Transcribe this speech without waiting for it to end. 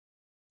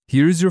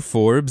Here's your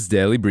Forbes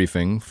Daily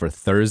Briefing for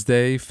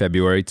Thursday,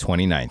 February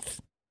 29th.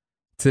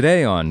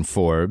 Today on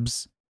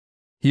Forbes,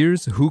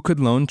 here's who could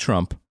loan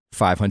Trump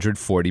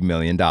 $540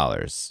 million.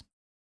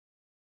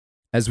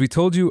 As we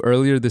told you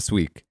earlier this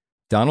week,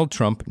 Donald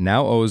Trump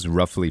now owes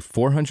roughly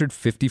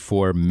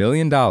 $454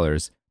 million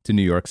to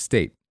New York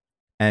State,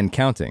 and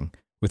counting,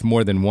 with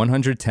more than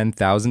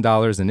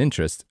 $110,000 in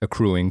interest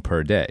accruing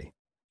per day,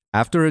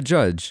 after a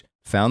judge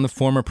found the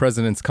former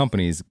president's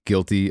companies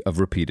guilty of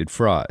repeated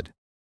fraud.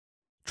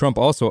 Trump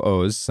also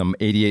owes some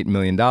 $88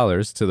 million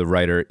to the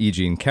writer E.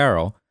 Jean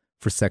Carroll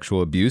for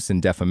sexual abuse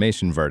and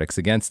defamation verdicts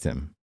against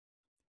him.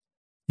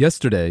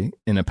 Yesterday,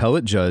 an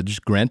appellate judge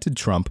granted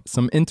Trump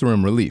some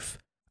interim relief,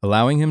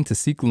 allowing him to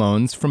seek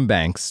loans from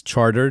banks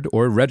chartered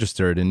or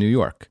registered in New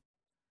York.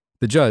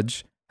 The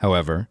judge,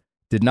 however,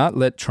 did not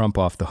let Trump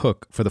off the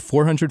hook for the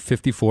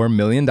 $454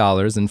 million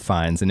in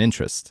fines and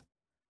interest.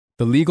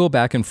 The legal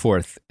back and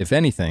forth, if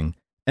anything,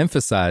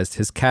 emphasized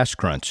his cash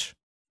crunch.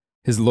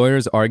 His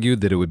lawyers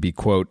argued that it would be,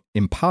 quote,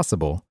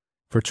 impossible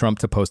for Trump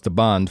to post a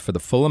bond for the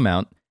full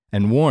amount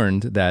and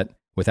warned that,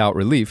 without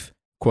relief,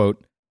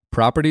 quote,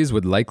 properties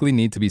would likely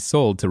need to be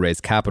sold to raise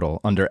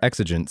capital under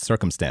exigent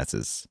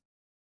circumstances.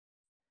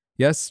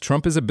 Yes,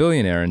 Trump is a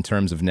billionaire in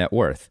terms of net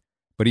worth,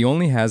 but he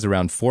only has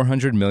around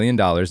 $400 million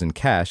in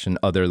cash and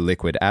other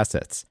liquid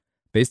assets,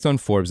 based on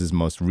Forbes'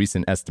 most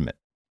recent estimate.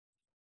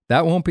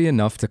 That won't be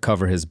enough to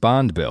cover his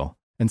bond bill,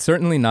 and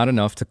certainly not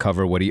enough to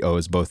cover what he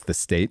owes both the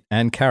state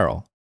and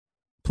Carroll.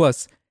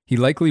 Plus, he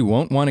likely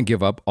won't want to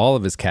give up all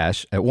of his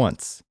cash at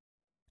once.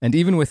 And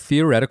even with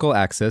theoretical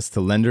access to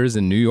lenders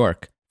in New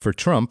York, for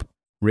Trump,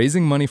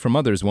 raising money from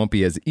others won't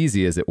be as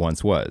easy as it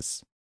once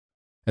was.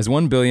 As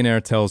one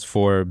billionaire tells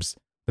Forbes,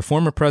 the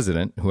former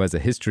president, who has a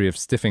history of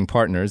stiffing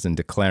partners and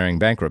declaring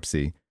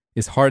bankruptcy,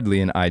 is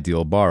hardly an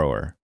ideal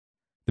borrower.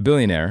 The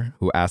billionaire,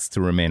 who asks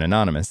to remain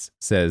anonymous,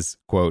 says,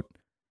 quote,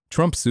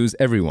 Trump sues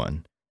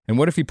everyone, and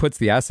what if he puts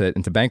the asset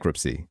into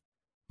bankruptcy?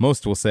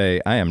 Most will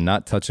say, I am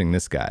not touching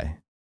this guy.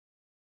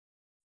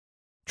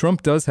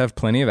 Trump does have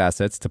plenty of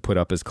assets to put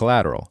up as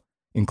collateral,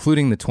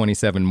 including the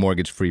 27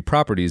 mortgage-free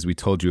properties we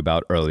told you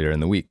about earlier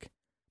in the week,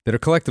 that are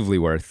collectively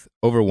worth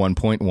over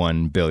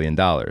 $1.1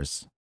 billion.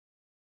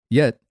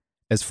 Yet,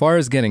 as far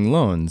as getting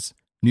loans,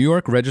 New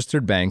York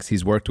registered banks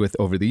he's worked with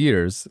over the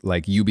years,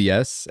 like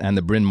UBS and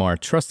the Bryn Mawr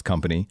Trust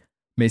Company,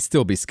 may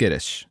still be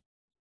skittish.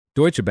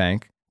 Deutsche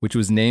Bank, which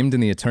was named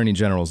in the Attorney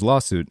General's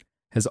lawsuit,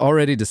 has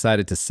already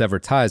decided to sever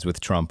ties with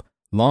Trump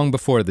long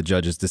before the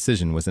judge's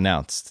decision was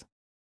announced.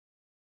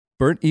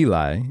 Bert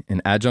Eli, an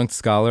adjunct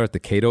scholar at the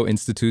Cato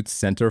Institute's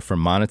Center for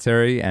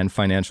Monetary and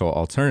Financial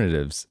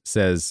Alternatives,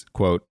 says,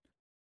 quote,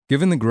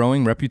 given the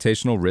growing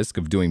reputational risk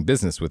of doing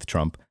business with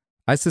Trump,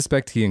 I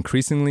suspect he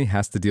increasingly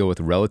has to deal with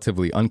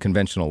relatively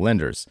unconventional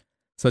lenders,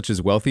 such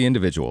as wealthy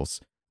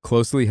individuals,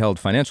 closely held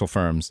financial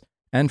firms,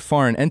 and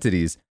foreign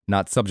entities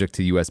not subject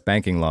to U.S.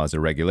 banking laws or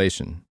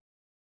regulation.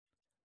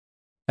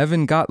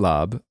 Evan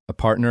Gottlob, a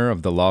partner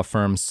of the law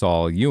firm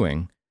Saul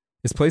Ewing,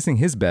 is placing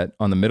his bet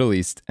on the Middle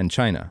East and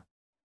China.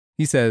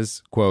 He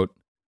says, quote,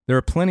 there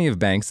are plenty of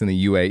banks in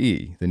the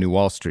UAE, the new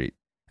Wall Street,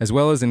 as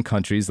well as in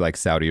countries like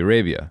Saudi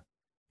Arabia.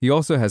 He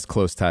also has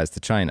close ties to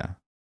China.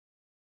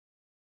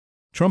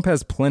 Trump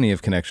has plenty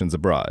of connections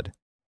abroad.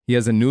 He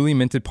has a newly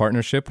minted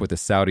partnership with a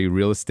Saudi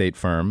real estate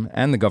firm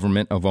and the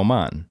government of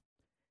Oman.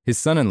 His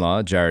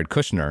son-in-law, Jared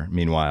Kushner,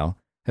 meanwhile,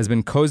 has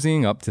been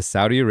cozying up to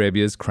Saudi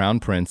Arabia's Crown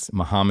Prince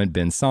Mohammed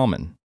bin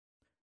Salman.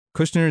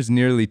 Kushner's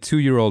nearly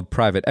 2-year-old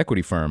private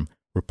equity firm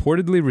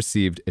reportedly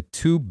received a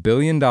 $2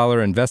 billion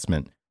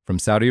investment from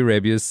Saudi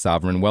Arabia's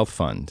sovereign wealth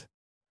fund.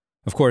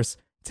 Of course,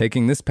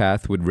 taking this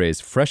path would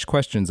raise fresh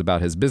questions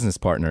about his business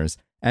partners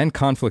and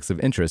conflicts of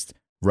interest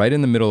right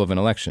in the middle of an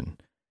election,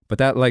 but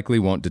that likely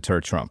won't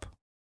deter Trump.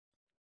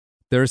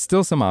 There are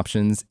still some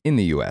options in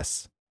the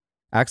U.S.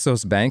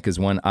 Axos Bank is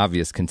one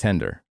obvious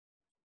contender.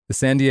 The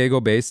San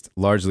Diego-based,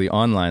 largely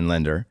online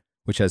lender,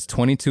 which has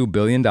 $22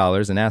 billion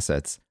in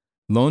assets,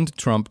 loaned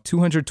Trump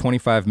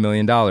 $225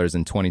 million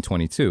in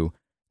 2022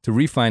 to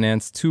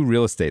refinance 2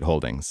 real estate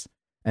holdings,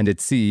 and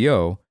its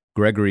CEO,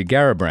 Gregory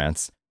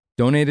Garrabrants,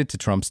 donated to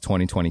Trump's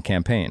 2020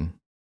 campaign.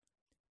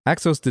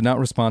 Axos did not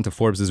respond to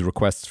Forbes'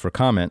 requests for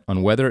comment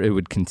on whether it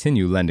would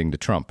continue lending to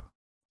Trump.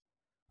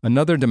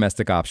 Another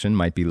domestic option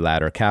might be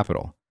Ladder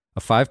Capital, a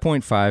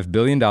 $5.5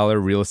 billion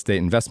real estate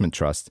investment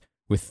trust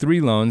with 3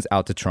 loans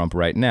out to Trump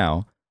right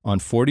now on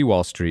 40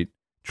 Wall Street,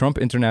 Trump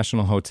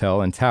International Hotel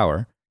and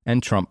Tower,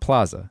 and Trump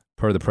Plaza,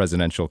 per the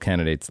presidential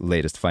candidate's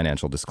latest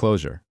financial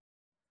disclosure.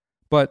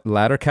 But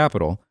Ladder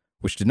Capital,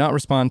 which did not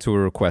respond to a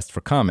request for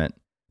comment,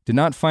 did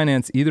not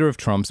finance either of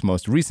Trump's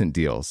most recent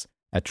deals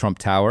at Trump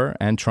Tower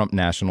and Trump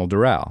National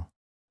Doral.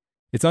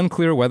 It's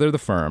unclear whether the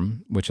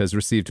firm, which has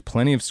received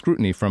plenty of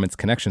scrutiny from its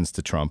connections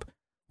to Trump,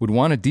 would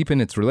want to deepen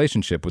its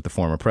relationship with the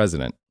former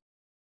president.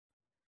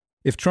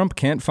 If Trump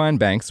can't find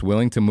banks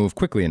willing to move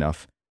quickly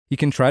enough, he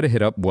can try to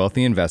hit up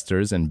wealthy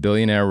investors and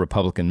billionaire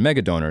Republican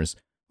megadonors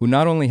who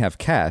not only have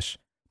cash,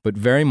 but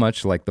very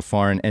much like the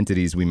foreign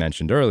entities we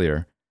mentioned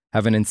earlier,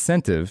 have an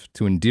incentive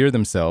to endear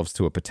themselves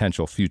to a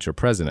potential future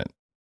president.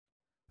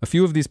 A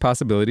few of these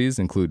possibilities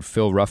include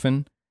Phil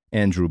Ruffin,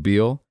 Andrew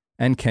Beal,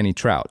 and Kenny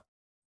Trout.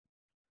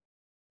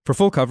 For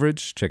full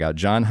coverage, check out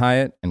John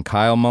Hyatt and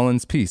Kyle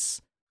Mullen's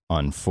piece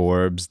on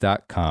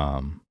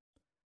Forbes.com.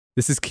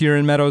 This is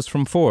Kieran Meadows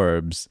from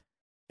Forbes.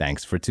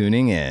 Thanks for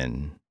tuning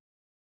in.